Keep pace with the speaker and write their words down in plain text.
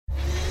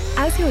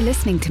As you're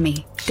listening to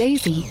me,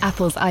 Daisy,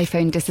 Apple's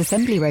iPhone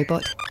disassembly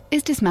robot,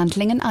 is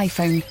dismantling an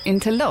iPhone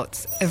into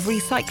lots of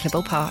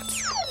recyclable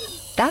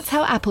parts. That's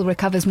how Apple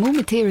recovers more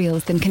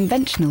materials than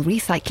conventional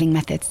recycling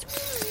methods.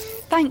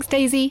 Thanks,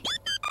 Daisy.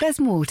 There's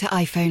more to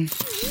iPhone.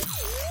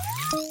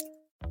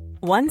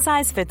 One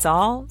size fits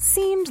all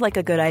seemed like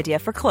a good idea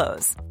for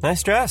clothes.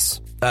 Nice dress.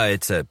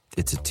 It's a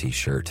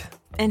t-shirt.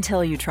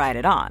 Until you tried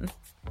it on.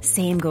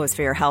 Same goes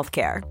for your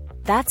healthcare.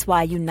 That's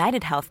why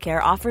United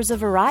Healthcare offers a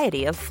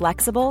variety of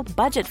flexible,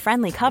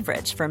 budget-friendly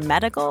coverage for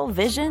medical,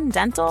 vision,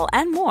 dental,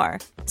 and more.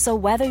 So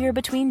whether you're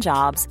between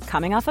jobs,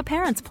 coming off a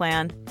parent's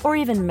plan, or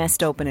even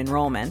missed open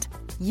enrollment,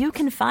 you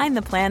can find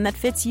the plan that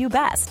fits you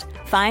best.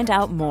 Find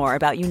out more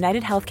about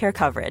United Healthcare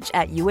coverage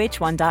at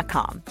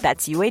uh1.com.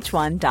 That's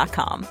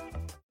uh1.com.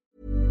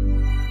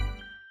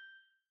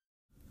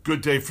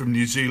 Good day from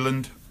New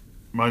Zealand.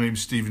 My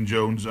name's Stephen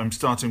Jones. I'm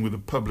starting with a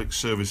public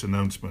service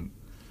announcement.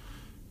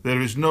 There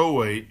is no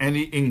way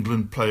any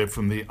England player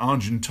from the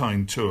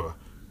Argentine tour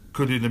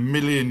could in a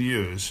million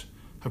years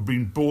have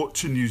been brought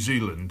to New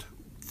Zealand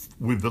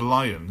with the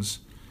Lions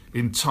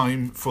in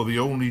time for the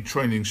only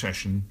training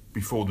session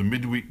before the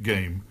midweek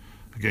game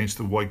against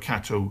the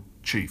Waikato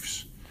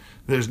Chiefs.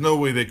 There's no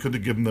way they could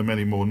have given them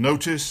any more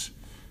notice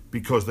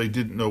because they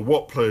didn't know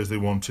what players they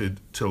wanted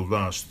till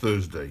last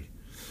Thursday.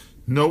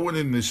 No one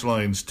in this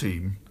Lions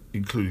team,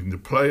 including the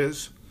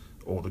players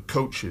or the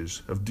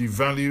coaches, have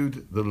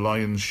devalued the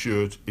Lions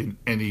shirt in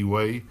any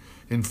way.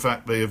 In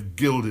fact, they have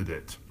gilded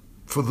it.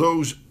 For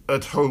those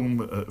at home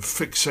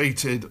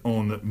fixated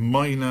on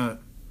minor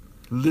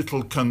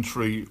little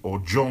country or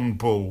John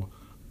Bull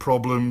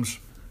problems,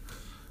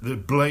 the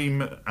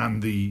blame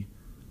and the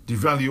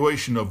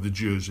devaluation of the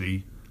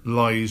jersey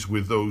lies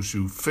with those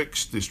who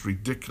fixed this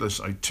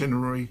ridiculous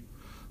itinerary,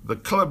 the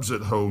clubs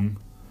at home,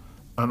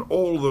 and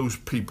all those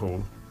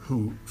people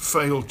who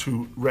fail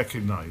to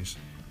recognise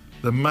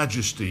the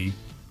majesty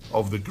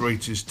of the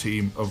greatest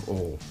team of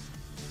all.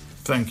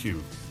 Thank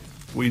you.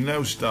 We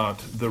now start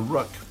the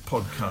Ruck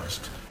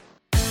podcast.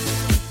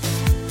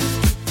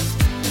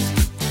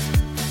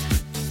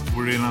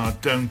 We're in our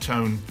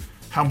downtown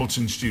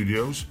Hamilton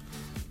studios.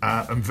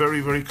 I'm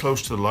very, very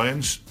close to the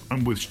Lions.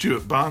 I'm with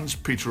Stuart Barnes,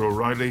 Peter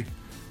O'Reilly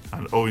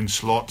and Owen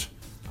Slott.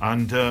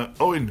 And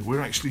Owen, we're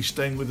actually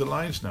staying with the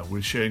Lions now.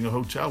 We're sharing a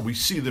hotel. We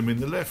see them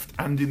in the lift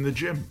and in the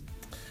gym.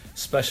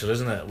 Special,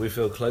 isn't it? We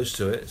feel close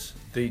to it.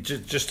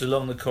 Just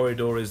along the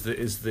corridor is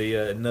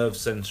the nerve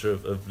centre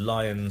of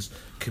Lions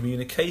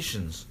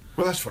Communications.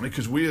 Well, that's funny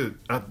because we're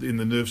in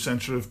the nerve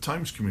centre of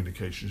Times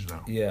Communications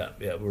now. Yeah,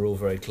 we're all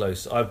very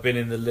close. I've been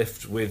in the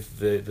lift with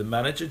the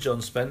manager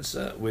John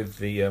Spencer, with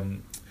the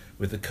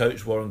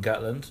coach Warren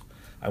Gatland,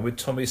 and with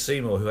Tommy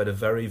Seymour, who had a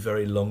very,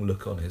 very long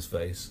look on his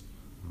face.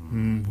 Do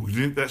you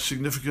think that's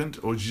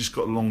significant, or has he just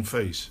got a long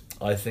face?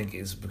 I think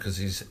it's because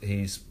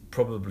he's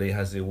probably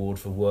has the award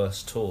for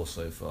worst tour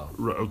so far.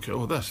 Right, okay.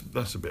 Well,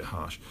 that's a bit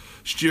harsh.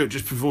 Stuart,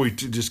 just before we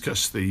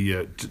discuss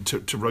the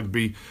to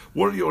rugby,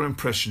 what are your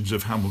impressions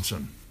of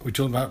Hamilton? Are we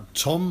talking about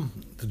Tom,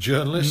 the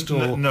journalist,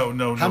 or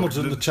no,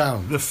 Hamilton, the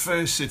town? The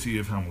fair city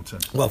of Hamilton.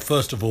 Well,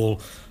 first of all,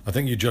 I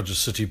think you judge a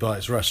city by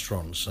its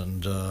restaurants,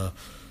 and a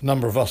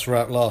number of us were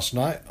out last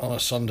night on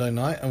a Sunday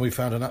night, and we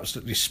found an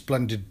absolutely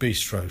splendid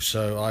bistro,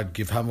 so I'd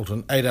give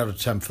Hamilton 8 out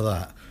of 10 for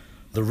that.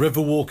 The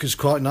Riverwalk is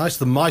quite nice.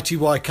 The mighty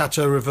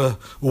Waikato River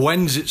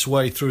wends its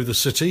way through the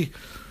city.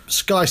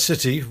 Sky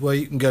City, where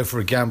you can go for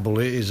a gamble,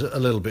 it is a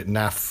little bit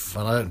naff,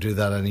 and I don't do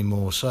that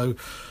anymore. So,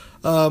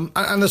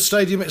 and the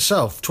stadium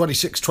itself,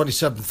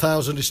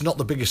 27,000. It's not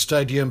the biggest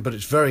stadium, but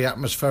it's very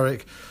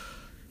atmospheric.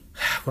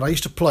 When I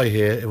used to play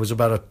here, it was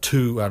about a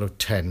 2 out of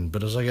 10.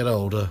 But as I get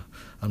older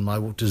and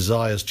my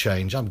desires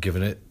change, I'm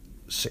giving it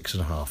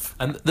 6.5.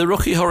 And the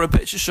Rocky Horror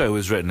Picture Show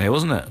was written here,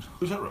 wasn't it?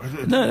 Was that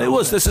right? No, it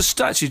was. There's a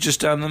statue just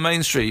down the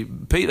main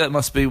street. Pete, that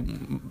must be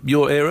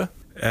your era.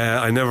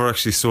 I never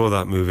actually saw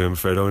that movie, I'm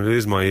afraid. It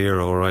is my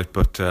era, all right,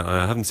 but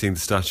I haven't seen the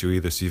statue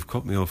either, so you've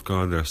caught me off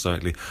guard there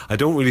slightly. I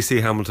don't really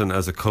see Hamilton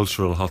as a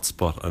cultural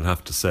hotspot, I'd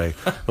have to say.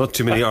 Not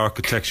too many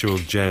architectural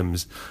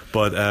gems,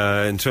 but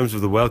in terms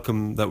of the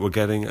welcome that we're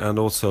getting and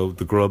also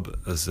the grub,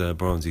 as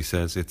Barnesy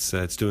says,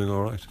 it's doing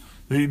all right.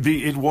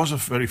 It was a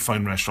very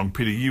fine restaurant.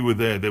 Peter, you were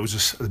there. There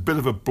was a bit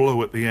of a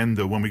blow at the end,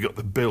 though, when we got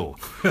the bill.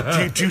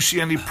 Do you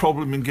see any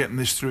problem in getting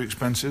this through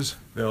expenses?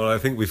 No, I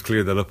think we've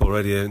cleared that up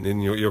already,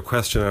 and your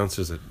question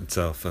answers it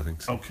itself, I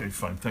think so. OK,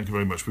 fine. Thank you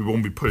very much. We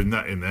won't be putting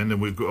that in then,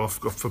 and we'll go off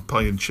for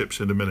pie and chips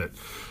in a minute.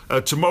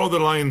 Tomorrow the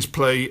Lions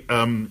play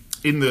in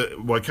the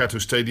Waikato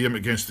Stadium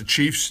against the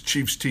Chiefs.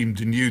 Chiefs team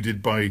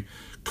denuded by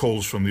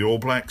calls from the All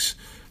Blacks.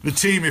 The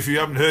team, if you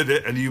haven't heard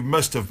it, and you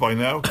must have by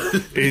now,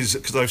 is,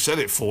 because I've said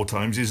it 4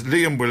 times, is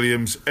Liam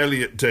Williams,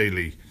 Elliot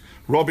Daly,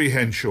 Robbie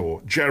Henshaw,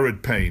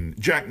 Jared Payne,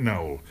 Jack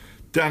Nowell,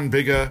 Dan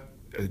Bigger,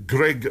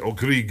 Greg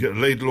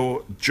Laidlaw,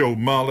 Joe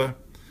Marler,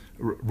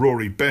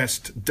 Rory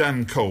Best,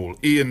 Dan Cole,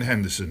 Ian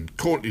Henderson,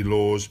 Courtney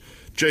Laws,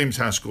 James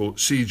Haskell,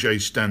 CJ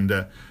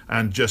Stander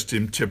and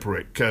Justin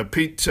Tipperick.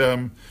 Pete,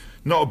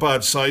 not a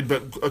bad side,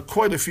 but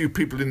quite a few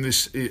people in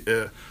this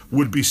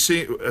would be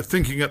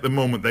thinking at the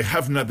moment they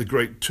haven't had the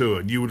great tour.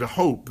 And you would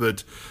hope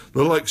that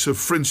the likes of,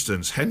 for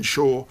instance,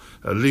 Henshaw,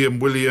 Liam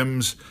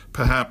Williams,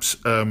 perhaps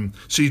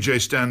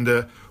CJ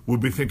Stander would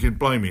be thinking,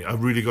 blimey,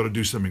 I've really got to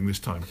do something this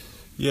time.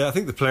 Yeah, I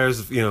think the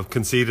players have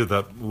conceded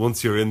that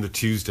once you're in the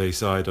Tuesday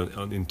side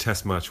in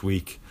Test match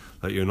week,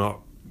 that you're not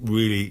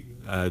really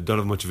don't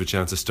have much of a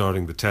chance of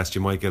starting the Test.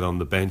 You might get on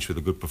the bench with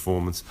a good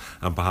performance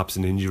and perhaps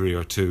an injury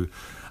or two.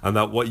 And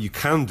that what you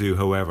can do,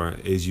 however,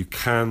 is you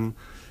can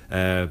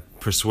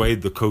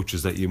persuade the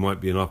coaches that you might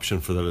be an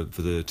option for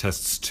the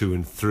Tests 2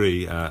 and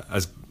 3.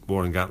 As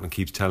Warren Gatland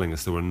keeps telling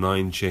us, there were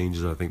 9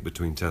 changes, I think,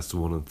 between Tests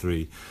 1 and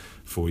 3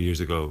 4 years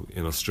ago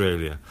in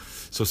Australia.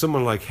 So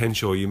someone like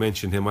Henshaw, you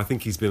mentioned him. I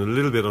think he's been a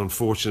little bit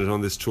unfortunate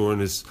on this tour in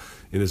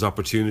his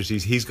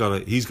opportunities. He's got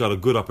a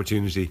good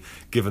opportunity,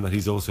 given that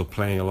he's also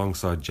playing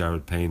alongside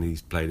Jared Payne.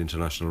 He's played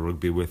international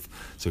rugby with,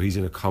 so he's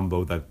in a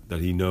combo that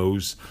he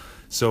knows.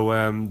 So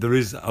there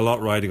is a lot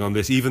riding on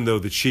this, even though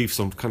the Chiefs,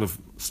 kind of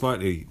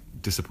slightly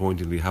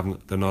disappointingly,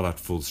 they're not at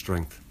full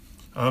strength.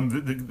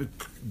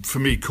 For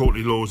me,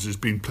 Courtney Lawes has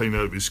been playing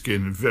out of his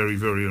skin. Very,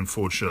 very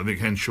unfortunate. I think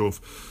Henshaw,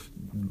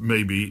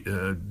 maybe,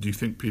 do you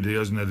think Peter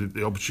hasn't had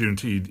the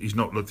opportunity? He's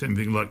not looked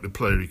anything like the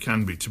player he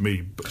can be to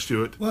me. But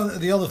Stuart? Well,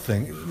 the other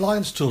thing,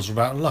 Lions tours are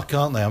about luck,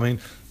 aren't they? I mean,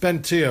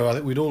 Ben Teo, I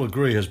think we'd all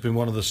agree, has been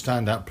one of the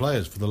standout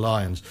players for the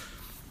Lions.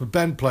 But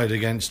Ben played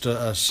against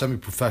a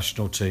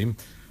semi-professional team.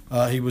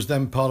 He was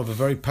then part of a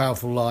very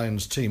powerful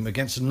Lions team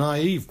against a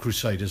naive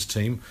Crusaders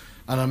team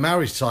and a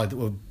Maori side that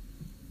were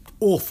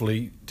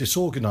awfully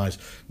disorganised.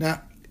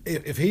 Now,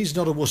 if he's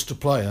not a Worcester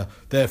player,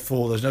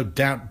 therefore there's no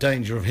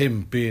danger of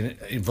him being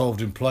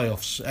involved in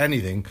playoffs,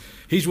 anything.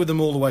 He's with them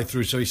all the way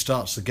through, so he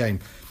starts the game.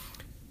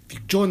 If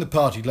you join the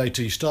party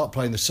later, you start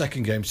playing the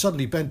second game.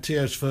 Suddenly, Ben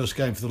Teo's first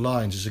game for the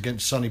Lions is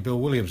against Sonny Bill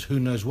Williams. Who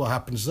knows what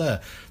happens there?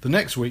 The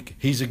next week,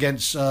 he's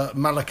against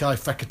Malachi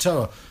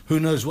Fekitoa. Who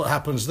knows what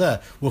happens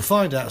there? We'll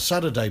find out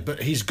Saturday,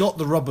 but he's got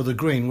the rub of the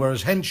green,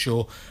 whereas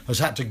Henshaw has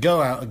had to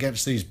go out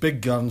against these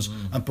big guns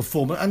and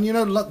perform. And,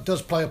 luck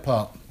does play a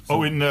part.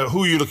 Owen,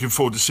 who are you looking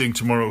forward to seeing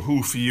tomorrow?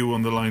 Who for you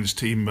on the Lions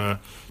team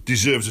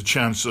deserves a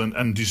chance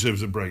and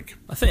deserves a break?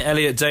 I think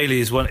Elliot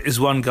Daly is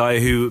one guy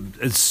who,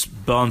 as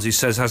Barnsley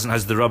says,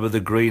 has the rub of the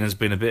green, has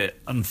been a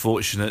bit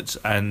unfortunate,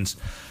 and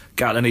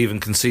Gatland even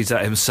concedes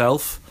that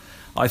himself.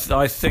 I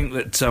think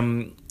that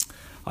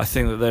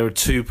there are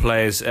two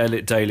players,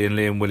 Elliot Daly and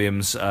Liam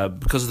Williams,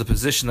 because of the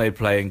position they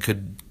play and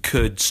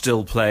could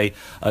still play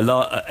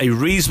a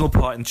reasonable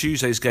part in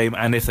Tuesday's game,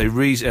 and if they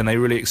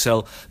really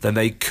excel, then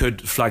they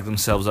could flag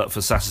themselves up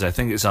for Saturday. I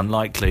think it's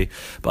unlikely,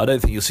 but I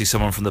don't think you'll see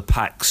someone from the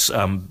packs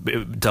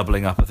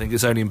doubling up. I think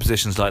it's only in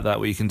positions like that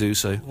where you can do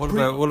so.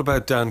 What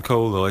about Dan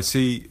Cole, though? I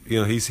see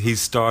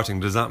he's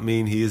starting. Does that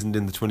mean he isn't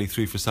in the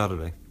 23 for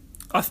Saturday?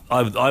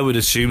 I would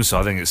assume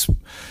so. I think it's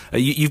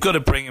you've got to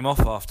bring him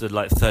off after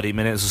like 30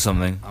 minutes or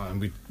something.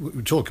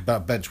 We talk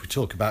about bench, we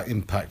talk about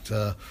impact.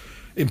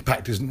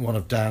 Impact isn't one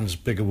of Dan's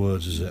bigger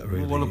words, is it?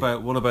 Really?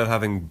 What about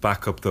having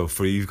backup though?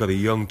 For you've got a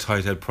young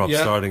tight head prop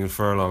starting in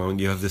Furlong, and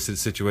you have this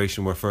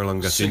situation where Furlong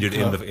gets injured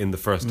in the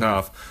first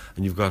half,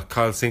 and you've got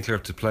Kyle Sinclair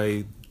to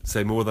play,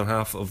 say, more than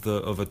half of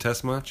a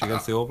Test match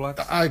against the All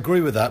Blacks. I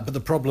agree with that, but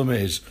the problem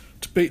is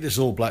to beat this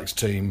All Blacks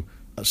team.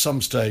 At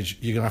some stage,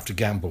 you're going to have to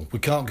gamble. We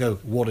can't go,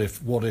 what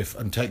if,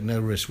 and take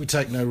no risk. We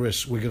take no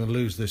risks, we're going to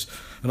lose this.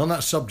 And on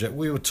that subject,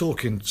 we were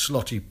talking,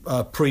 Slotty,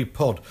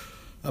 pre-pod,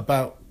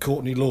 about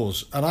Courtney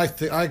Lawes. And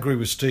I agree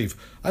with Steve.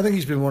 I think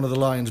he's been one of the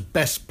Lions'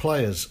 best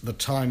players the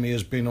time he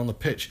has been on the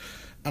pitch.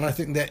 And I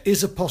think there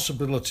is a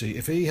possibility,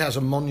 if he has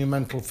a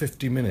monumental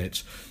 50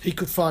 minutes, he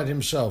could find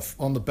himself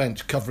on the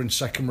bench covering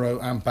second row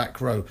and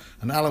back row.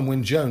 And Alan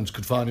Wynne-Jones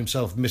could find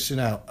himself missing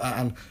out.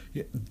 And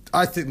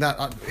I think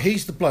that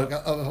he's the bloke.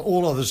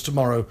 All others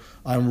tomorrow,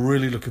 I'm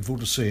really looking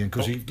forward to seeing,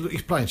 because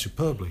he's playing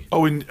superbly.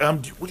 Owen,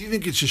 what do you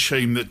think it's a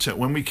shame that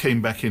when we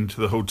came back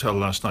into the hotel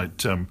last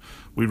night,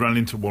 we ran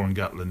into Warren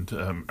Gatland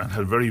and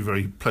had a very,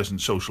 very pleasant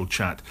social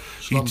chat.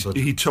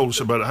 He told us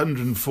about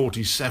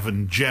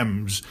 147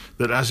 gems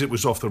that, as it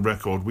was off the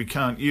record, we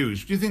can't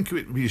use. Do you think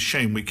it would be a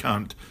shame we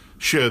can't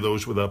share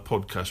those with our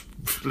podcast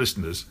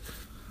listeners?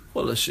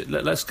 Well,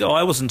 let's go.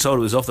 I wasn't told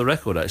it was off the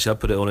record, actually. I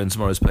put it all in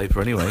tomorrow's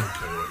paper anyway. Okay,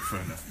 right, fair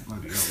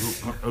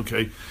enough.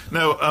 Okay.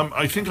 Now,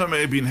 I think I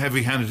may have been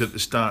heavy-handed at the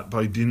start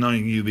by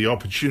denying you the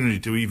opportunity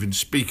to even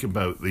speak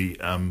about the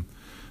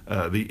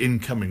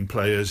incoming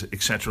players,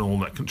 etc., and all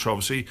that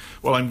controversy.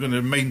 Well, I'm going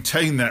to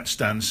maintain that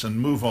stance and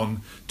move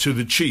on to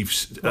the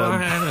Chiefs. Hang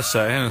on a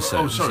sec.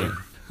 Oh, sorry.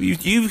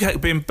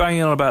 You've been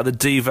banging on about the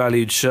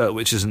devalued shirt,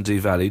 which isn't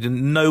devalued,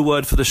 and no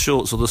word for the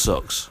shorts or the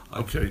socks.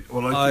 Okay,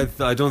 well,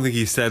 I don't think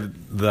he said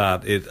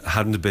that it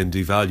hadn't been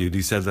devalued.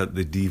 He said that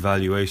the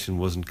devaluation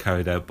wasn't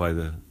carried out by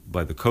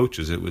the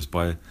coaches. It was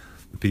by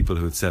the people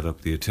who had set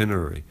up the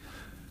itinerary.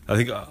 I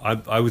think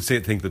I would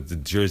think that the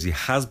jersey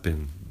has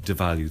been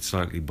devalued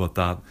slightly, but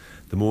that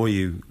the more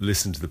you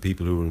listen to the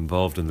people who were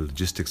involved in the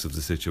logistics of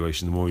the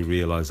situation, the more you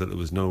realise that there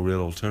was no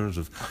real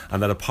alternative.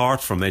 And that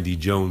apart from Eddie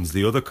Jones,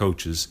 the other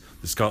coaches,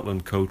 the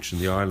Scotland coach and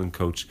the Ireland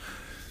coach,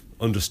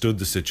 understood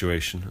the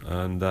situation,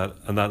 and that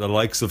the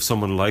likes of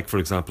someone like, for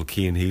example,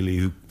 Cian Healy,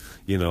 who,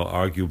 you know,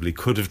 arguably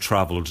could have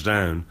travelled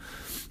down,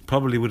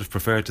 probably would have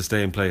preferred to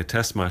stay and play a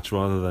test match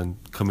rather than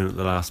come in at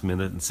the last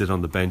minute and sit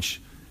on the bench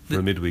for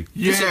a midweek.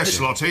 Yes,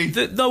 Lottie.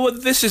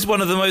 This is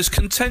one of the most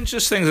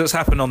contentious things that's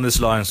happened on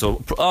this Lions tour,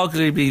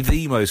 arguably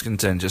the most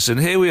contentious. And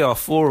here we are,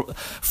 four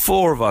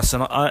of us,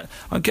 and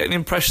I'm getting the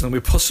impression that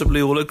we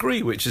possibly all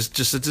agree, which is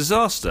just a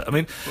disaster. I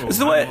mean,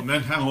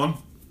 hang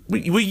on.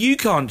 Well, you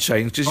can't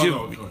change because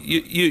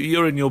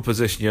you're in your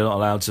position. You're not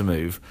allowed to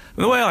move.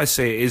 And the way I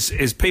see it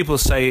is people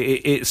say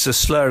it's a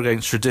slur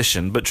against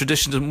tradition, but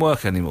tradition doesn't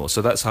work anymore.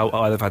 So that's how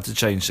I've had to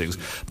change things.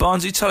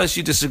 Barnesy, tell us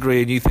you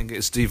disagree and you think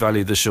it's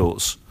devalued the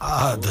shorts.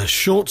 The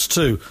shorts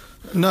too.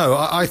 No,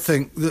 I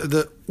think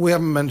that we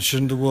haven't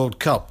mentioned the World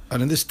Cup,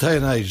 and in this day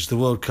and age, the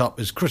World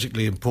Cup is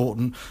critically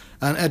important.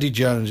 And Eddie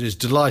Jones is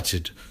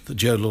delighted that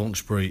Joe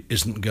Launchbury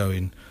isn't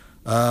going.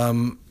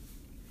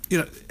 You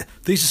know,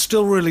 these are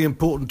still really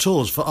important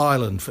tours for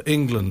Ireland, for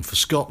England, for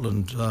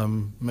Scotland,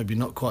 maybe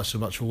not quite so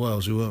much for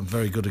Wales, who weren't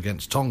very good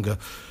against Tonga,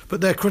 but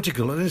they're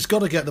critical, and it's got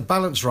to get the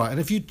balance right. And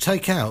if you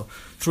take out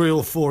 3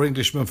 or 4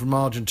 Englishmen from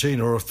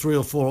Argentina or 3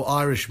 or 4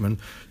 Irishmen,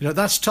 you know,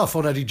 that's tough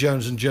on Eddie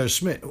Jones and Joe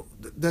Smith.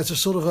 There's a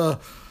sort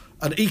of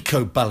an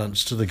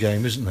eco-balance to the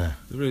game, isn't there?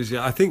 There is,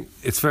 yeah. I think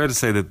it's fair to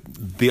say that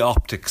the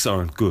optics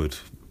aren't good.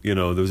 You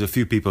know, there was a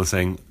few people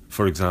saying,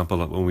 for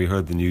example, when we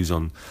heard the news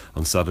on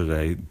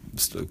Saturday,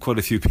 quite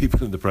a few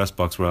people in the press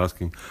box were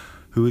asking,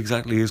 who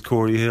exactly is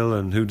Corey Hill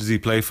and who does he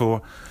play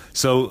for?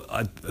 So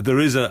there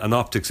is an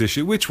optics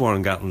issue, which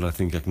Warren Gatland, I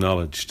think,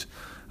 acknowledged.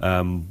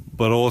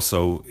 But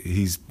also,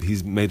 he's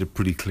made it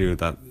pretty clear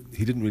that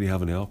he didn't really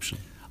have any option.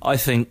 I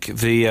think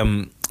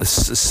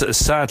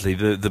sadly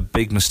the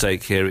big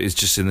mistake here is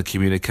just in the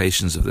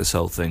communications of this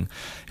whole thing.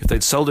 If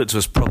they'd sold it to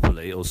us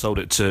properly, or sold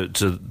it to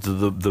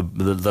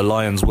the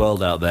Lions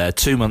world out there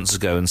 2 months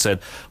ago and said,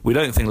 we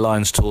don't think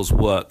Lions tours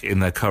work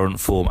in their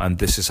current form and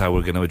this is how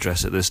we're going to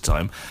address it this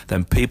time,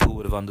 then people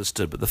would have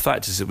understood. But the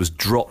fact is, it was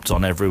dropped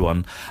on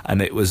everyone,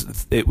 and it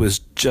was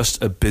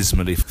just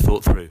abysmally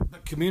thought through.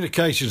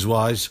 Communications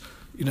wise,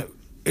 you know,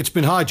 it's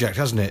been hijacked,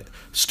 hasn't it?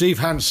 Steve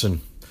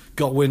Hansen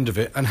got wind of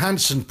it, and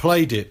Hansen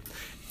played it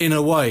in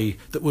a way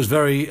that was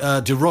very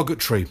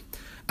derogatory,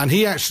 and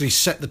he actually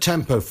set the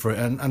tempo for it,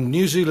 and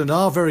New Zealand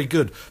are very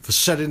good for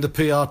setting the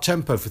PR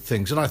tempo for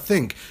things, and I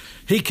think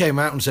he came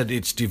out and said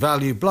it's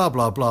devalued, blah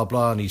blah blah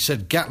blah, and he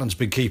said Gatland's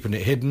been keeping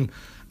it hidden,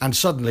 and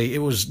suddenly it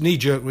was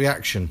knee-jerk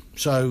reaction.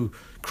 So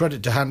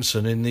credit to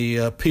Hansen in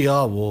the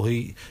PR war.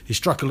 He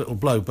struck a little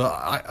blow,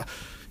 but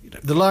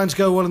the Lions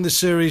go well in this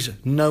series,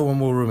 no one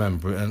will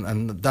remember it,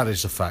 and that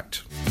is a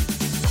fact.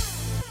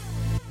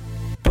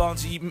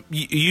 Barnes,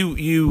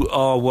 you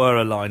were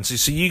a Lion,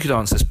 so you could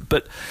answer this.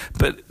 But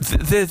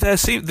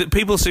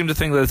people seem to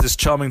think there's this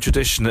charming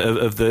tradition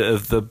of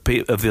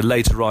the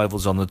late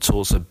arrivals on the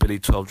tour, so Billy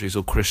Twelvetrees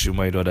or Christian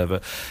Wade or whatever.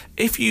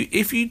 If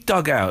you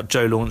dug out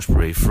Joe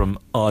Launchbury from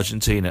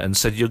Argentina and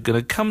said you're going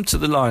to come to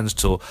the Lions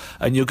tour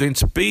and you're going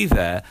to be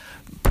there,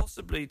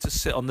 possibly to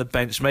sit on the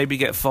bench, maybe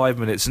get 5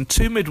 minutes and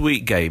 2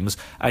 midweek games,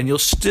 and you're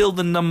still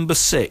the number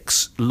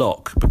 6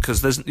 lock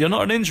because you're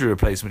not an injury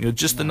replacement, you're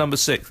just the number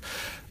 6.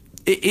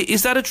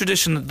 Is that a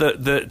tradition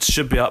that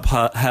should be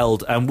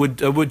upheld? And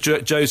would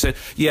Joe say,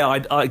 yeah,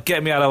 I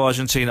get me out of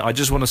Argentina, I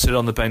just want to sit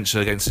on the bench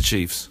against the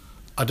Chiefs?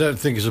 I don't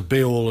think it's a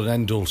be-all and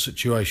end-all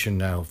situation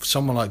now. For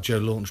someone like Joe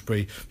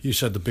Launchbury, you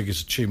said the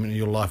biggest achievement in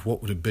your life,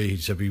 what would it be? He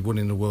said be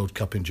winning the World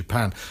Cup in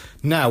Japan.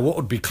 Now, what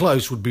would be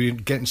close would be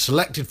getting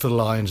selected for the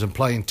Lions and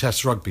playing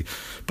Test rugby.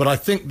 But I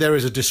think there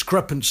is a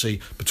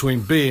discrepancy between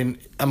being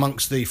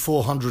amongst the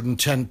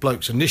 410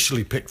 blokes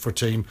initially picked for a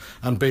team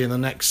and being the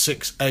next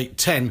 6, 8,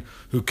 10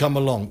 who come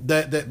along.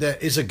 There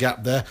is a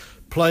gap there.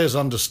 Players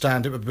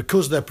understand it, but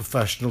because they're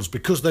professionals,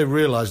 because they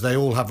realise they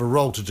all have a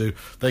role to do,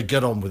 they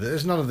get on with it.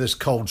 There's none of this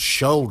cold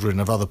shouldering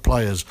of other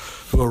players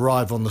who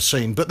arrive on the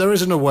scene. But there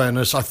is an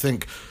awareness, I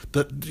think,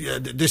 that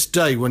this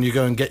day when you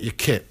go and get your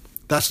kit,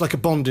 that's like a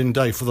bonding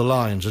day for the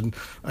Lions, and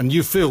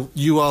you feel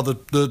you are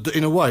the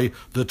in a way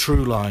the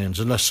true Lions,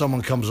 unless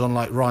someone comes on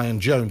like Ryan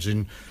Jones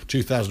in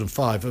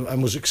 2005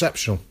 and was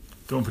exceptional.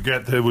 Don't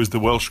forget there was the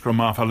Welsh scrum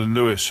half Alan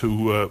Lewis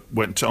who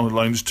went on the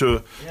Lions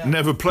tour,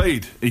 never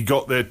played. He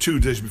got there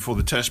 2 days before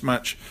the Test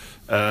match,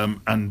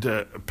 and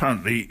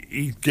apparently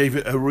he gave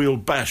it a real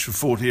bash for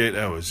 48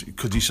 hours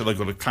because he said, I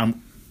got to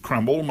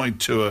cram all my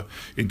tour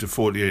into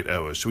 48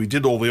 hours. So he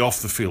did all the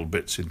off-the-field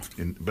bits,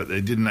 but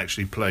they didn't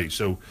actually play.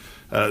 So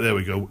there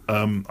we go.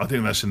 I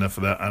think that's enough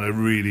of that, and I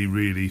really,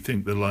 really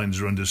think the Lions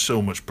are under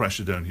so much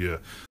pressure down here.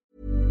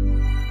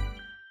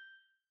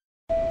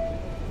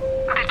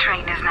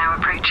 Train is now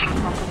approaching.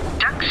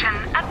 Junction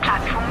at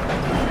platform.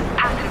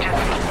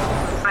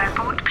 Passengers,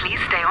 airport, please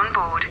stay on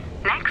board.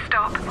 Next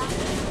stop,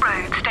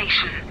 road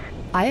station.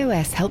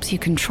 iOS helps you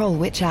control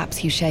which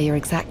apps you share your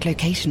exact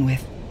location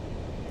with.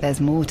 There's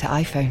more to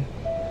iPhone.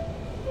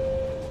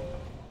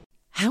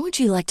 How would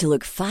you like to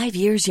look 5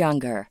 years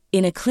younger?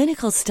 In a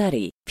clinical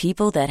study,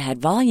 people that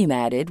had volume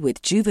added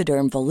with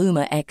Juvederm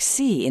Voluma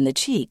XC in the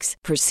cheeks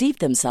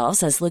perceived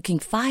themselves as looking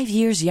 5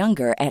 years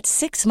younger at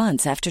 6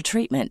 months after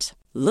treatment.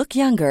 Look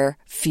younger,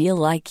 feel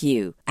like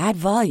you. Add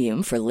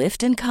volume for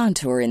lift and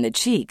contour in the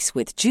cheeks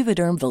with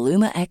Juvederm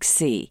Voluma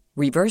XC.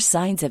 Reverse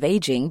signs of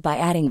aging by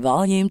adding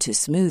volume to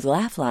smooth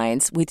laugh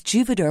lines with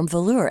Juvederm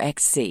Volure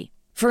XC.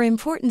 For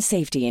important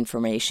safety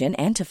information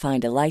and to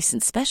find a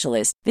licensed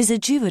specialist,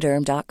 visit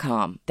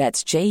Juvederm.com.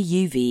 That's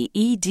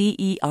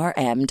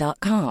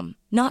JUVEDERM.com.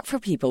 Not for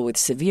people with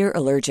severe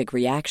allergic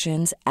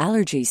reactions,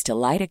 allergies to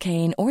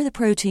lidocaine, or the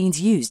proteins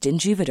used in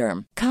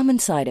Juvederm. Common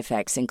side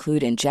effects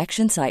include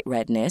injection site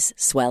redness,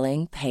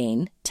 swelling,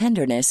 pain,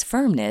 tenderness,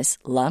 firmness,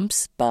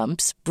 lumps,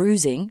 bumps,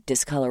 bruising,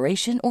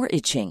 discoloration, or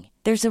itching.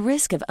 There's a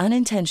risk of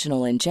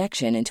unintentional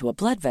injection into a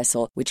blood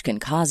vessel, which can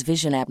cause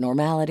vision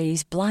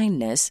abnormalities,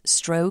 blindness,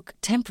 stroke,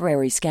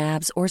 temporary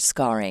scabs, or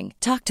scarring.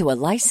 Talk to a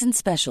licensed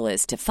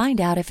specialist to find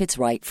out if it's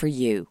right for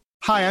you.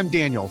 Hi, I'm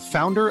Daniel,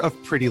 founder of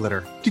Pretty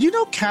Litter. Did you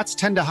know cats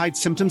tend to hide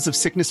symptoms of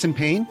sickness and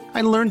pain?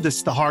 I learned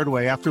this the hard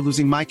way after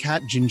losing my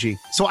cat, Gingy.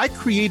 So I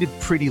created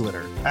Pretty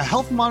Litter, a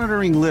health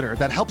monitoring litter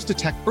that helps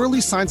detect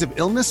early signs of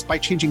illness by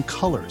changing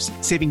colors,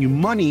 saving you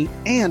money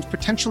and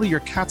potentially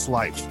your cat's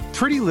life.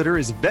 Pretty Litter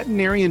is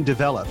veterinarian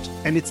developed,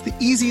 and it's the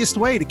easiest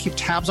way to keep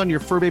tabs on your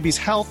fur baby's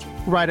health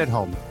right at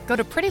home. Go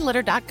to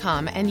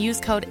prettylitter.com and use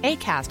code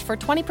ACAST for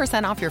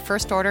 20% off your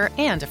first order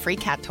and a free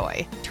cat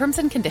toy. Terms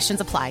and conditions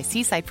apply.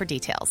 See site for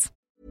details.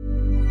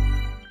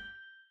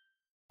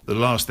 The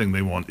last thing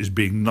they want is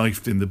being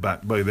knifed in the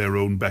back by their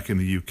own back in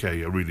the UK.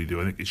 I really do.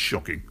 I think it's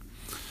shocking.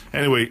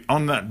 Anyway,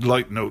 on that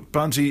light note,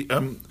 Barnsley,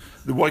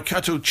 the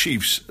Waikato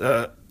Chiefs,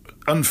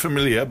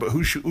 unfamiliar, but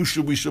who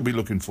should we still be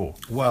looking for?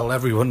 Well,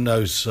 everyone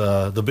knows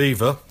the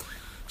Beaver.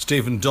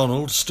 Stephen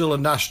Donald, still a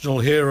national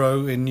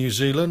hero in New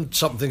Zealand,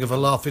 something of a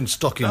laughing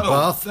stock in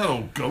Bath. That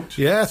old goat.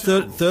 Yeah,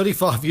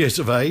 35 years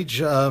of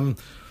age.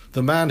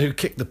 The man who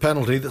kicked the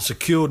penalty that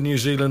secured New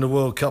Zealand a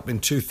World Cup in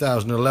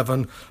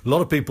 2011. A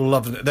lot of people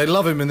love him. They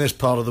love him in this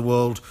part of the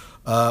world.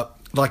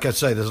 Like I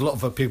say, there's a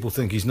lot of people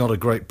think he's not a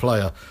great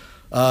player.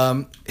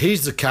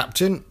 He's the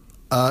captain.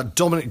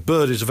 Dominic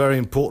Bird is a very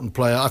important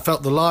player. I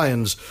felt the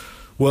Lions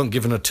weren't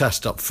given a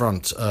test up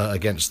front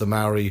against the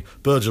Maori.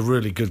 Bird's a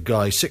really good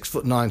guy.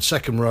 6'9",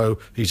 second row.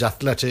 He's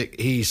athletic.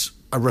 He's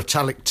a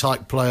Retallick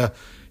type player.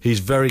 He's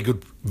very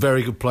good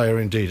player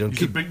indeed. And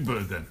he's a big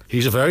bird then.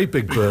 He's a very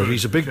big bird.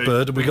 He's a big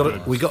bird. And we got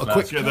a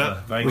quick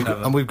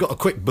and we've got a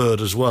quick bird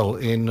as well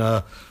in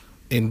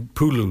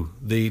Pulu,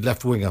 the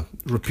left winger,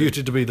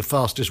 reputed to be the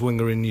fastest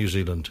winger in New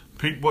Zealand.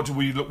 Pete, what are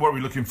we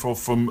looking for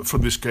from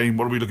this game?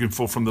 What are we looking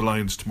for from the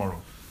Lions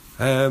tomorrow?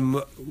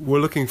 We're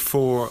looking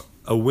for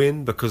a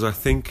win because I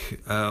think,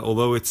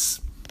 although it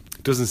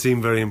doesn't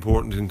seem very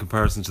important in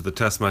comparison to the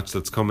Test match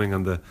that's coming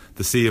and the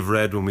Sea of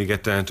Red when we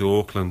get down to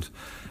Auckland,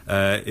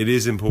 it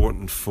is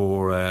important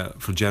for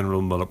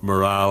general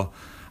morale,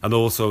 and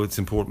also it's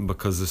important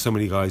because there's so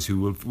many guys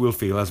who will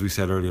feel, as we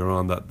said earlier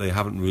on, that they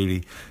haven't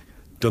really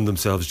done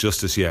themselves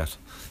justice yet.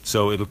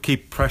 So it'll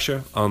keep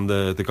pressure on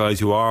the guys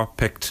who are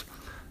picked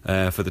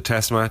for the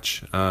Test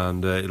match,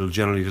 and it'll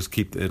generally just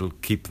keep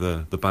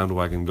the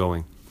bandwagon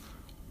going.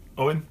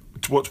 Owen,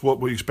 what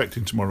were you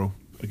expecting tomorrow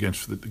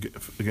against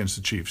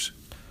the Chiefs?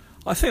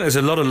 I think there's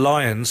a lot of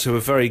Lions who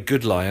are very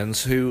good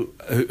Lions who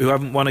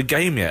haven't won a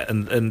game yet,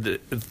 and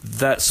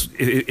that's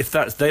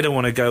they don't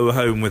want to go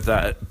home with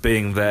that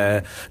being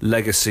their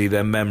legacy,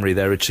 their memory,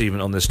 their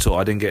achievement on this tour.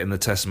 I didn't get in the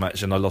Test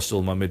match and I lost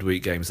all my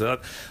midweek games. So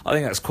I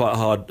think that's quite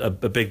a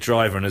big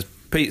driver. And as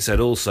Pete said,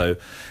 also,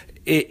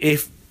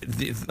 it's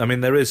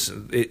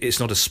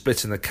not a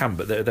split in the camp,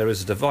 but there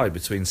is a divide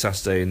between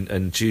Saturday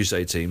and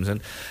Tuesday teams, and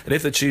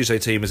if the Tuesday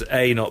team is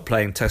A, not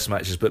playing Test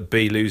matches, but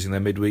B, losing their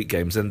midweek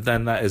games,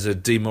 then that is a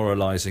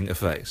demoralising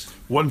effect.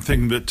 One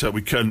thing that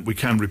we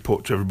can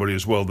report to everybody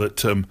as well, that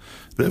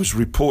there was a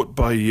report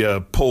by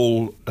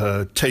Paul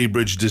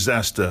Taybridge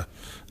Disaster,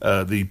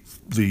 the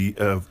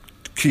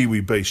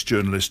Kiwi-based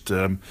journalist,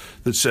 that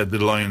said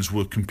the Lions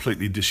were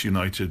completely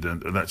disunited,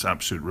 and that's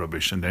absolute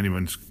rubbish. And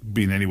anyone who's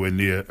been anywhere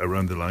near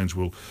around the Lions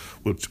will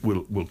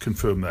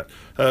confirm that.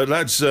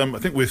 Lads, I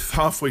think we're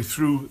halfway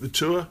through the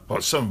tour. Well,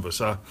 some of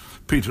us are.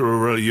 Peter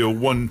O'Reilly, you're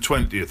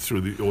 1/20th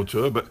through your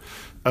tour, but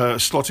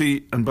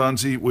Slotty and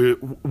Barnsley,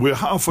 we're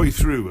halfway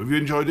through. Have you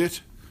enjoyed it?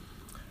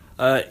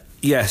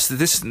 Yes,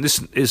 this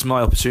is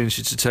my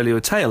opportunity to tell you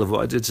a tale of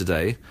what I did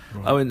today.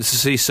 Right. I went to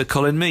see Sir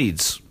Colin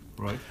Meads.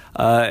 Right.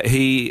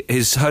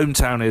 His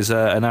hometown is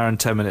an hour and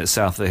 10 minutes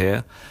south of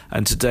here,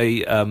 and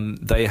today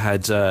they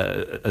had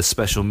a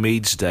special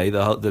Meads Day.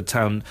 The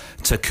town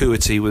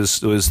Takuiti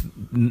was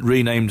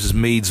renamed as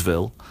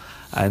Meadsville,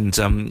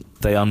 and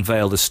they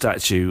unveiled a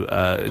statue,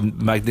 a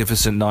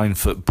magnificent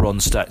 9-foot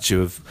bronze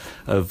statue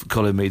of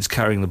Colin Meads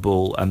carrying the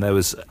ball, and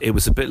it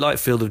was a bit like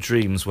Field of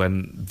Dreams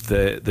when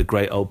the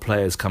great old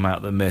players come out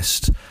of the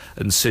mist,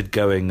 and Sid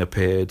Going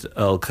appeared,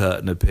 Earl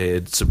Curtin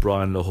appeared, Sir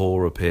Brian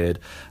Lahore appeared,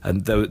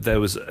 and there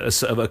was a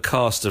sort of a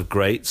cast of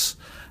greats,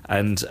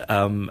 and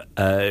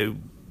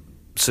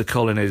Sir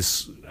Colin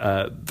is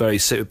very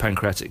sick with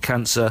pancreatic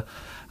cancer.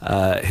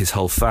 His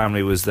whole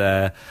family was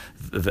there.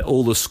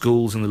 All the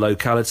schools in the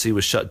locality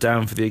were shut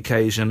down for the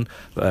occasion.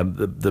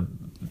 The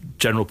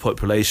general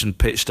population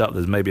pitched up.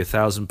 There's maybe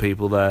 1,000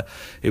 people there.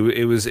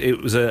 It was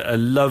a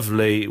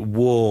lovely,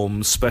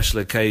 warm, special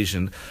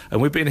occasion.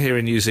 And we've been here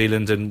in New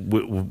Zealand, and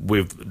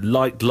we've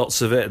liked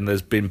lots of it. And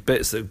there's been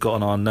bits that have got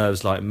on our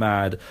nerves like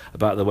mad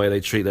about the way they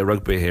treat their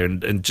rugby here.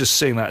 And just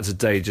seeing that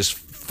today just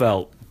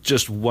felt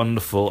just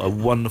wonderful. A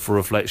wonderful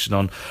reflection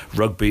on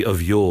rugby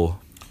of yore.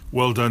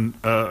 Well done.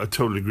 I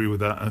totally agree with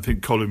that. I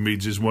think Colin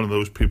Meads is one of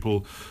those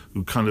people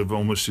who kind of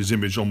almost, his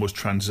image almost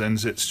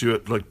transcends it,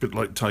 Stuart, like a bit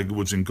like Tiger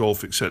Woods in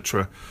golf,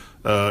 etc.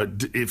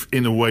 If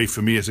in a way,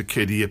 for me as a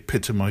kid, he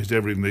epitomised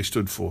everything they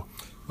stood for.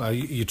 Well,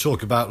 you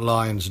talk about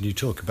Lions and you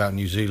talk about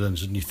New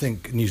Zealand, and you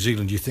think New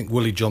Zealand, you think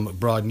Willie John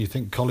McBride, and you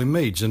think Colin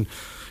Meads, and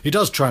he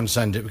does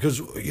transcend it because,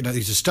 you know,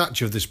 he's a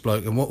statue of this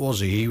bloke. And what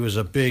was he? He was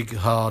a big,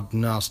 hard,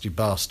 nasty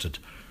bastard.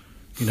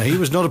 You know, he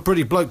was not a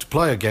pretty bloke to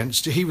play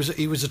against. He was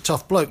a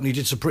tough bloke, and he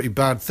did some pretty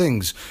bad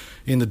things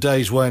in the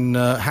days when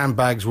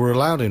handbags were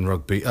allowed in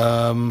rugby.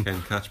 Ken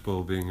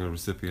Catchpole being a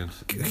recipient.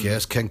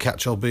 Yes, Ken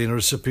Catchpole being a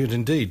recipient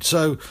indeed.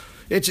 So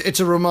it's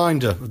a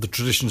reminder of the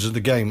traditions of the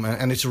game,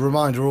 and it's a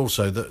reminder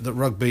also that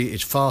rugby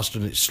is fast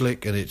and it's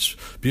slick and it's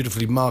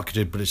beautifully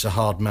marketed, but it's a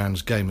hard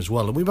man's game as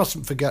well, and we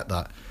mustn't forget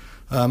that.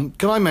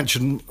 Can I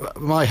mention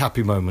my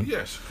happy moment?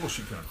 Yes, of course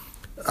you can.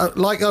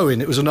 Like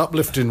Owen, it was an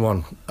uplifting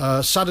one.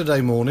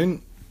 Saturday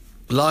morning,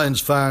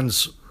 Lions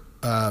fans,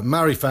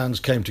 Maori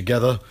fans came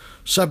together.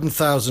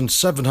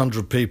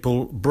 7,700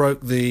 people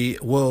broke the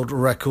world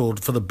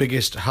record for the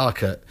biggest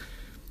haka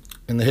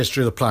in the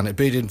history of the planet,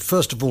 beating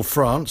first of all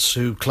France,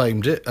 who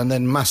claimed it, and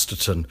then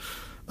Masterton.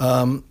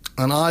 And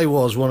I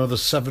was one of the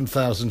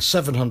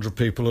 7,700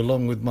 people,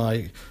 along with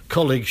my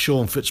colleague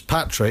Sean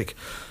Fitzpatrick.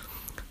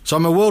 So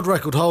I'm a world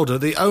record holder.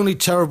 The only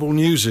terrible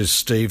news is,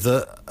 Steve,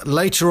 that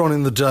later on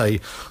in the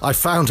day, I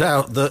found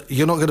out that,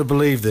 you're not going to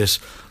believe this,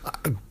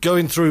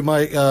 going through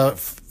my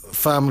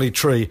family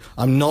tree,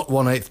 I'm not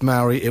 1/8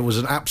 Maori. It was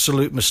an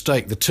absolute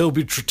mistake. The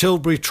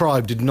Tilbury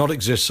tribe did not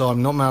exist, so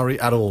I'm not Maori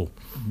at all.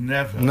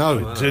 Never. No.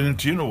 Wow.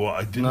 Do you know what?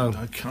 I didn't. No.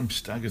 I'm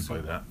staggered by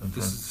that.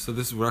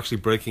 We're actually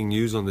breaking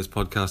news on this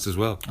podcast as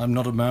well. I'm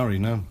not a Maori,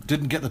 no.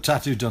 Didn't get the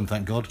tattoo done,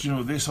 thank God. Do you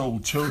know, this whole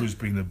tour has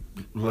been a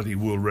bloody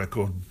world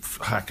record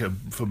hacker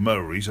for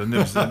Maoris. I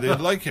never said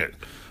they'd like it.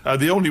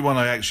 The only one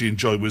I actually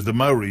enjoyed was the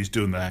Maoris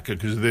doing the hacker,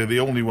 because they're the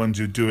only ones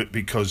who do it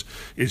because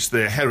it's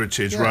their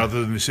heritage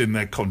rather than it's in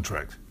their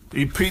contract.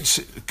 Pete's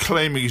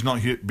claiming he's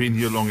not been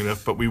here long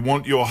enough, but we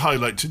want your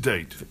highlight to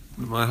date.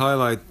 My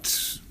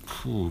highlight,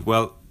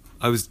 well,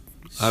 I was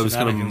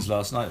kind of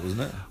last night,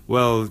 wasn't it?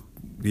 Well,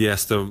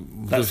 yes.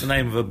 That's the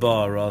name of a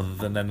bar rather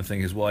than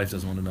anything his wife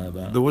doesn't want to know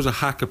about. There was a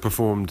haka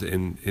performed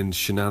in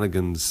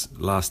Shenanigans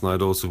last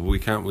night also, but we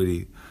can't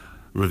really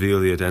reveal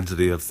the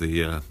identity of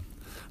the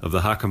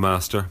haka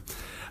master.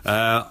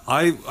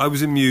 I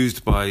was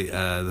amused by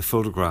the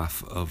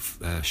photograph of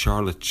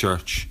Charlotte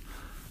Church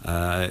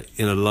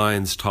in a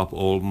lion's top,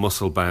 all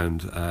muscle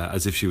bound,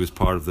 as if she was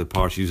part of the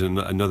party. She was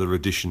another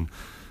addition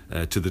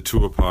to the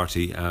tour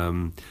party,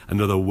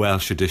 another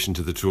Welsh addition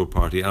to the tour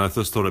party, and I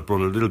just thought it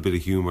brought a little bit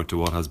of humour to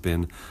what has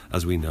been,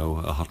 as we know,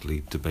 a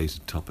hotly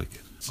debated topic.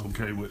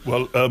 Okay,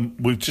 well,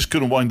 we're just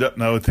going to wind up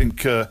now. I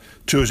think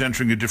tour's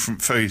entering a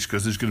different phase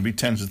because there's going to be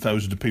tens of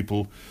thousands of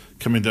people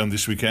coming down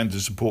this weekend to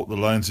support the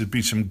Lions. There's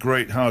been some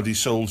great hardy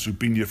souls who've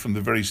been here from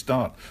the very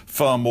start,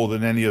 far more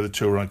than any other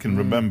tour I can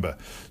remember.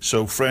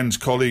 So friends,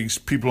 colleagues,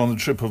 people on the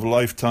trip of a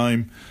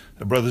lifetime,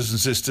 brothers and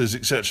sisters,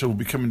 etc., will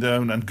be coming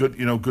down, and good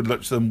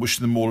luck to them.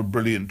 Wishing them all a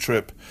brilliant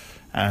trip,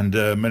 and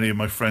many of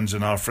my friends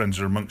and our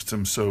friends are amongst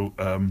them. So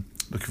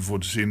looking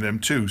forward to seeing them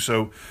too.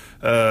 So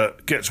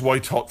gets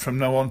white hot from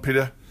now on,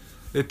 Peter.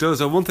 It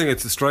does. One thing that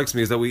strikes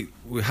me is that we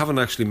haven't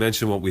actually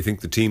mentioned what we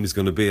think the team is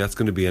going to be. That's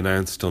going to be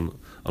announced on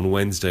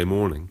Wednesday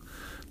morning.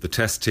 The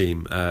test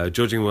team,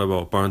 judging by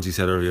what Barnesy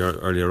said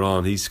earlier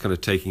on, he's kind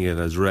of taking it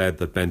as read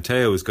that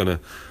Benteo is going to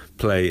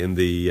play in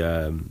the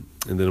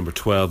number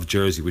 12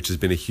 jersey, which has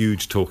been a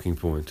huge talking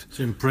point. It's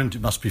in print.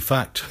 It must be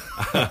fact.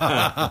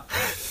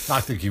 I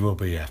think he will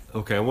be. Yeah.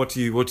 Okay. And what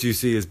do you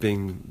see as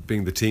being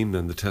the team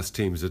then? The test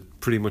team, is it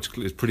pretty much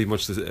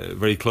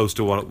very close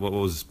to what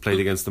was played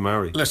against the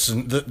Maori?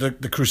 Listen,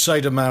 the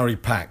Crusader Maori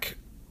pack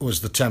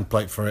was the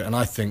template for it, and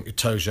I think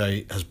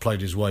Itoje has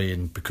played his way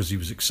in because he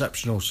was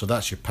exceptional. So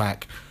that's your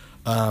pack.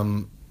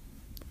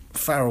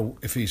 Farrell,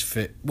 if he's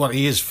fit, well,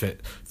 he is fit.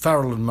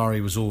 Farrell and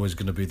Murray was always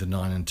going to be the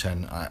 9 and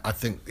 10. I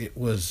think it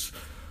was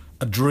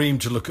a dream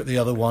to look at the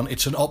other one.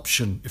 It's an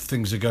option if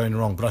things are going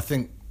wrong, but I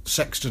think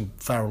Sexton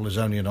Farrell is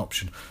only an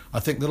option. I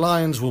think the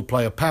Lions will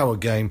play a power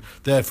game,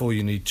 therefore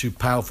you need two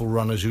powerful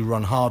runners who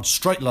run hard,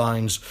 straight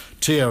lines.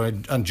 Tio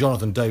and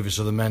Jonathan Davis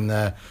are the men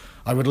there.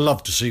 I would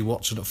love to see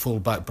Watson at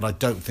full-back, but I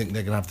don't think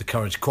they're going to have the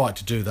courage quite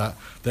to do that.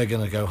 They're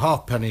going to go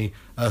Halfpenny,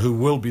 who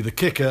will be the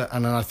kicker,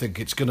 and then I think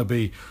it's going to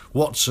be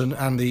Watson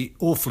and the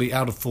awfully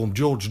out-of-form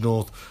George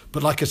North.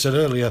 But like I said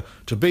earlier,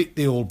 to beat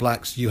the All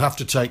Blacks, you have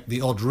to take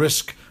the odd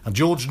risk, and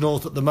George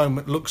North at the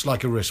moment looks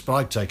like a risk, but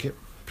I'd take it.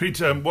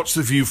 Peter, what's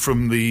the view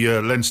from the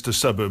Leinster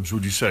suburbs,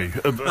 would you say,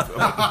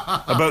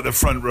 about the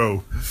front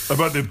row?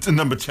 About the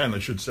number 10, I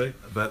should say.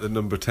 About the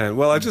number 10.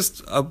 Well,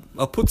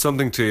 I'll put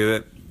something to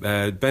you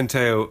that Ben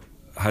Teo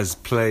has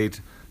played.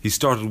 He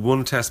started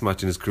one test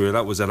match in his career.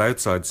 That was at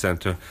outside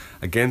centre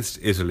against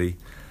Italy.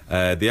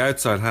 The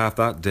outside half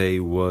that day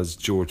was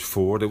George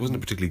Ford. It wasn't a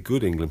particularly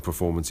good England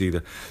performance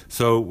either.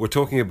 So we're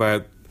talking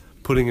about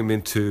putting him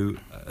into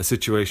a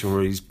situation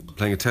where he's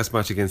playing a test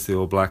match against the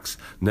All Blacks,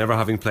 never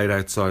having played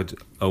outside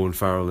Owen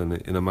Farrell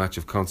in a match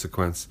of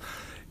consequence.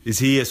 Is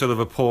he a sort of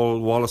a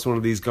Paul Wallace, one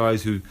of these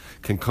guys who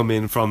can come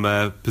in from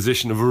a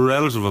position of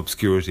relative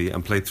obscurity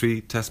and play 3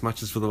 test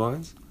matches for the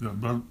Lions? Yeah,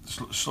 well,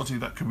 Slotty,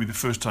 that could be the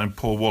first time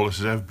Paul Wallace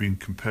has ever been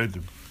compared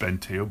to Ben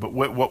Teo. But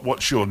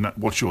what's your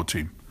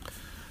team?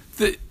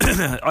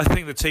 I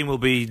think the team will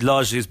be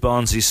largely as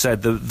Barnsley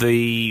said.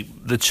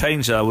 The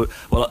change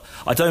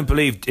I don't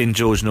believe in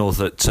George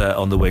North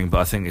on the wing, but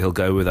I think he'll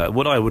go with that.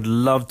 What I would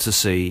love to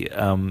see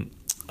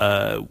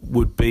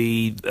would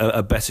be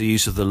a better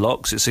use of the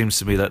locks. It seems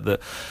to me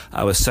that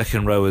our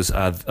second rowers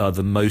are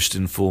the most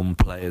informed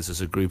players as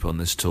a group on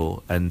this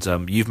tour, and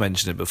you've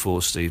mentioned it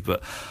before, Steve,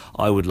 but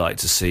I would like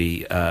to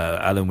see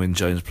Alan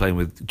Wynne-Jones playing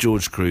with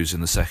George Cruz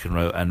in the second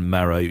row and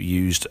Marrow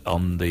used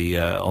on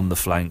the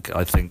flank.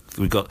 I think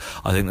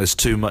there's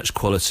too much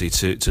quality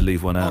to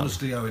leave one out.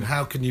 Honestly, Owen,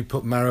 how can you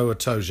put Maro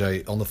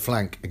Itoje on the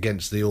flank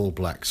against the All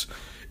Blacks?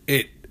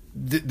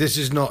 This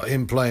is not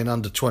him playing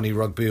under-20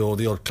 rugby or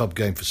the odd club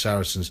game for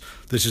Saracens.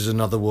 This is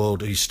another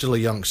world. He's still a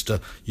youngster.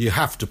 You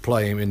have to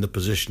play him in the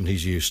position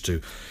he's used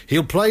to.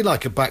 He'll play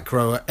like a back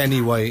rower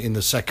anyway in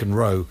the second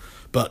row,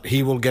 but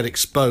he will get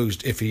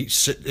exposed if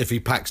he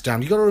packs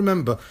down. You've got to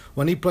remember,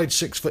 when he played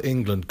 6 for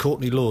England,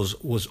 Courtney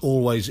Laws was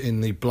always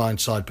in the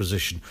blindside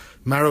position.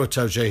 Maro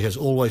Itoje has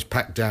always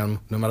packed down,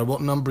 no matter what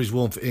number he's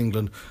worn for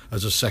England,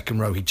 as a second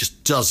row. He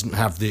just doesn't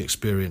have the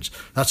experience.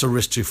 That's a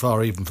risk too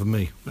far even for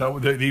me.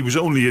 He was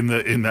only in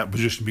that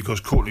position because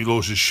Courtney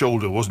Laws'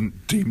 shoulder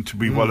wasn't deemed to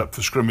be well up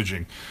for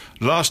scrimmaging.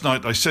 Last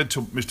night I said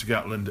to Mr.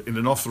 Gatland in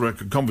an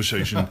off-the-record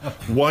conversation,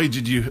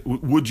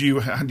 would you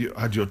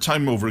had your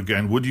time over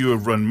again, would you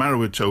have run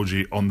Maro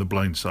Itoje on the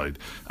blind side?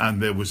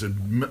 And there was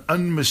an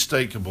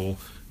unmistakable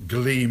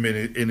gleam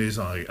in his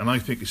eye, and I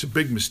think it's a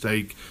big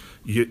mistake.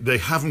 They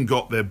haven't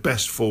got their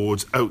best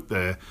forwards out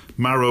there.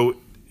 Marrow,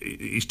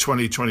 he's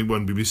 20,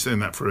 21. We've been saying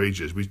that for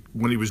ages.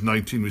 When he was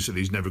 19, we said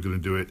he's never going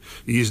to do it.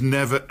 He has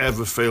never,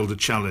 ever failed a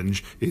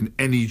challenge in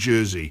any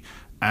jersey,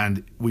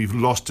 and we've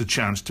lost a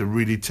chance to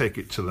really take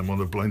it to them on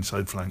a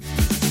blindside flank.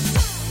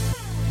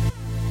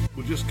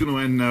 We're just going to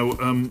end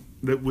now.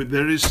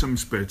 There is some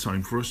spare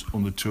time for us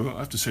on the tour. I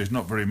have to say it's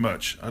not very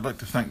much. I'd like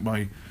to thank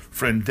my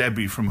friend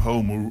Debbie from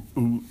home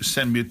who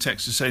sent me a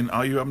text saying,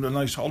 "Are you having a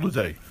nice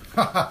holiday?"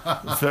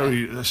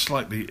 Very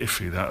slightly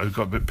iffy that. I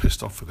got a bit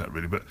pissed off with that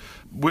really, but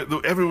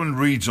everyone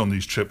reads on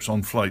these trips,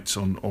 on flights,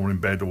 or in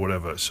bed or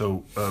whatever.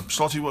 So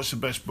Slotty, what's the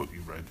best book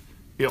you've read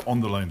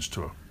on the Lions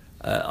tour?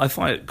 I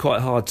find it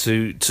quite hard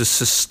to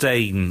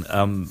sustain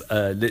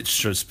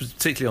literature,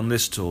 particularly on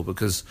this tour,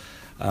 because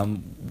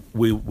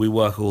we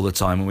work all the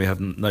time and we have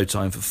no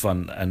time for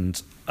fun.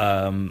 And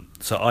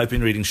so I've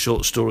been reading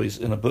short stories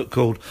in a book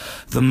called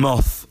The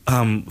Moth,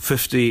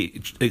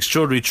 50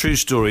 Extraordinary True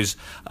Stories.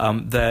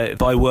 They're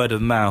by word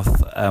of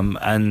mouth,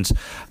 and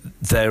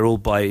they're all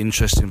by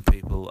interesting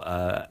people,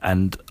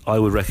 and I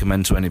would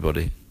recommend to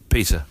anybody.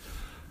 Peter?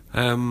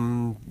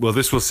 Well,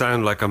 this will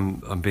sound like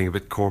I'm being a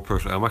bit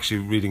corporate. I'm actually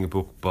reading a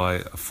book by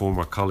a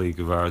former colleague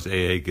of ours,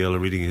 A.A. Gill.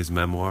 I'm reading his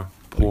memoir.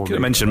 You could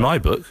have mentioned my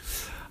book.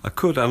 I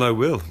could, and I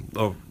will.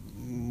 Oh,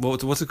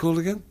 what's it called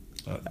again?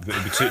 It'd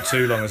be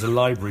too long. There's a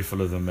library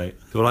full of them, mate.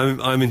 Well,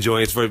 I'm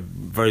enjoying it. It's very,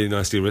 very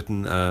nicely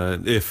written,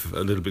 if a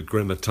little bit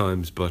grim at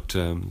times, but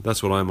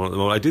that's what I'm on at the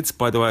moment.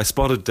 By the way, I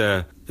spotted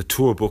the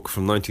tour book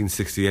from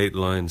 1968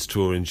 Lions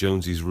tour in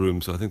Jonesy's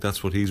room, so I think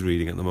that's what he's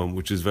reading at the moment,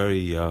 which is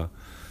very,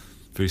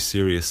 very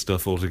serious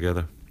stuff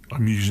altogether.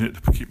 I'm using it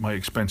to keep my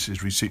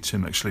expenses receipts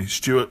in, actually.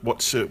 Stuart,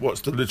 what's the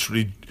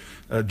literary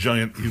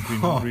giant you've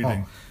been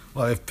reading?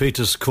 Well, if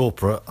Peter's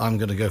corporate, I'm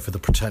going to go for the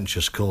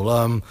pretentious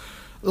call.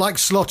 Like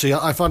Slotty,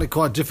 I find it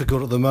quite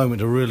difficult at the moment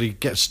to really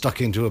get stuck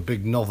into a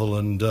big novel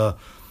and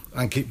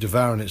keep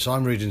devouring it. So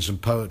I'm reading some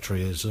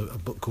poetry. There's a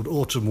book called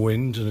Autumn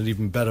Wind and an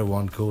even better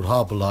one called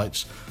Harbour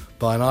Lights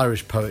by an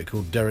Irish poet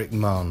called Derek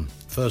Mann.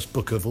 First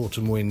poem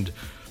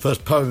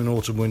in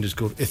Autumn Wind is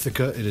called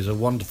Ithaca. It is a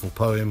wonderful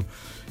poem.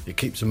 It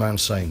keeps a man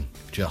sane,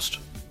 just.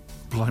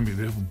 Blimey,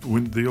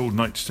 the old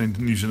nightstand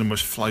New Zealand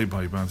must fly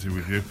by, Banty,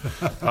 with you.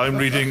 I'm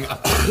reading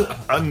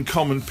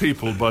Uncommon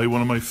People by one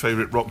of my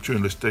favourite rock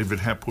journalists, David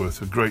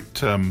Hepworth, a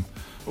great,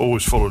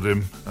 always followed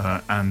him,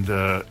 and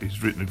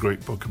he's written a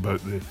great book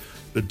about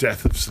the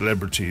death of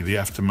celebrity, the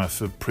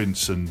aftermath of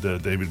Prince and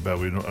David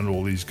Bowie and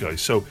all these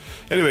guys. So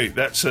anyway,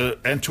 that's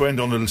end-to-end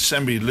on a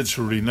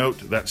semi-literary note.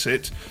 That's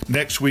it.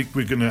 Next week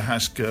we're going to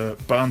ask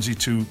Barnsley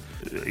to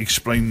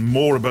explain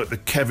more about the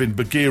Kevin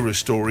Bagheera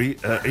story.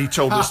 He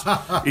told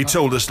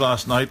us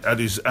last night at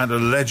a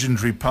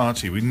legendary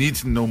party. We need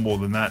to know more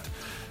than that.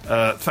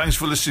 Thanks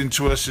for listening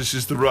to us. This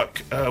is the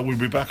Ruck. We'll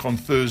be back on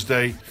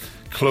Thursday,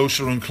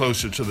 closer and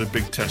closer to the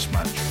big test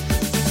match.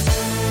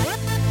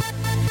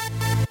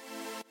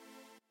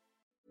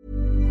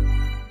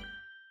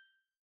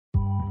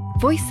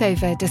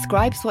 VoiceOver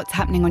describes what's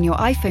happening on your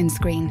iPhone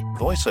screen.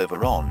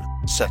 VoiceOver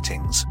on,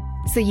 settings.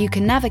 So you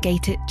can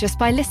navigate it just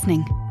by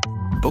listening.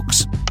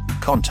 Books,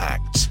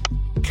 contacts,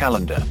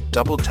 calendar,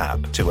 double tap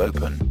to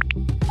open.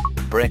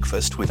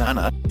 Breakfast with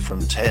Anna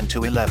from 10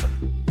 to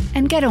 11.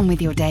 And get on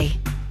with your day.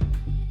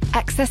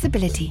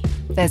 Accessibility.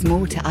 There's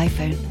more to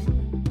iPhone.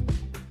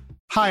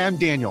 Hi, I'm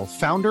Daniel,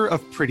 founder of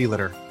Pretty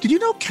Litter. Did you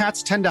know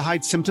cats tend to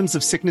hide symptoms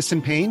of sickness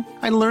and pain?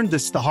 I learned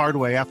this the hard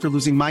way after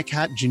losing my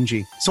cat,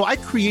 Gingy. So I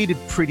created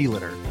Pretty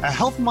Litter, a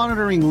health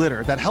monitoring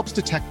litter that helps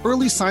detect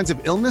early signs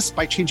of illness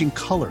by changing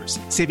colors,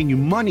 saving you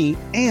money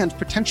and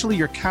potentially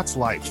your cat's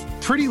life.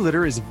 Pretty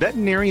Litter is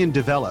veterinarian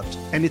developed,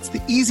 and it's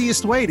the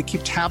easiest way to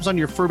keep tabs on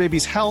your fur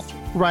baby's health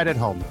right at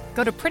home.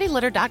 Go to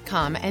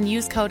prettylitter.com and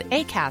use code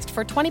ACAST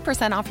for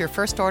 20% off your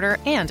first order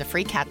and a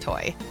free cat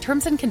toy.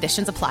 Terms and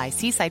conditions apply.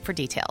 See site for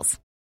details.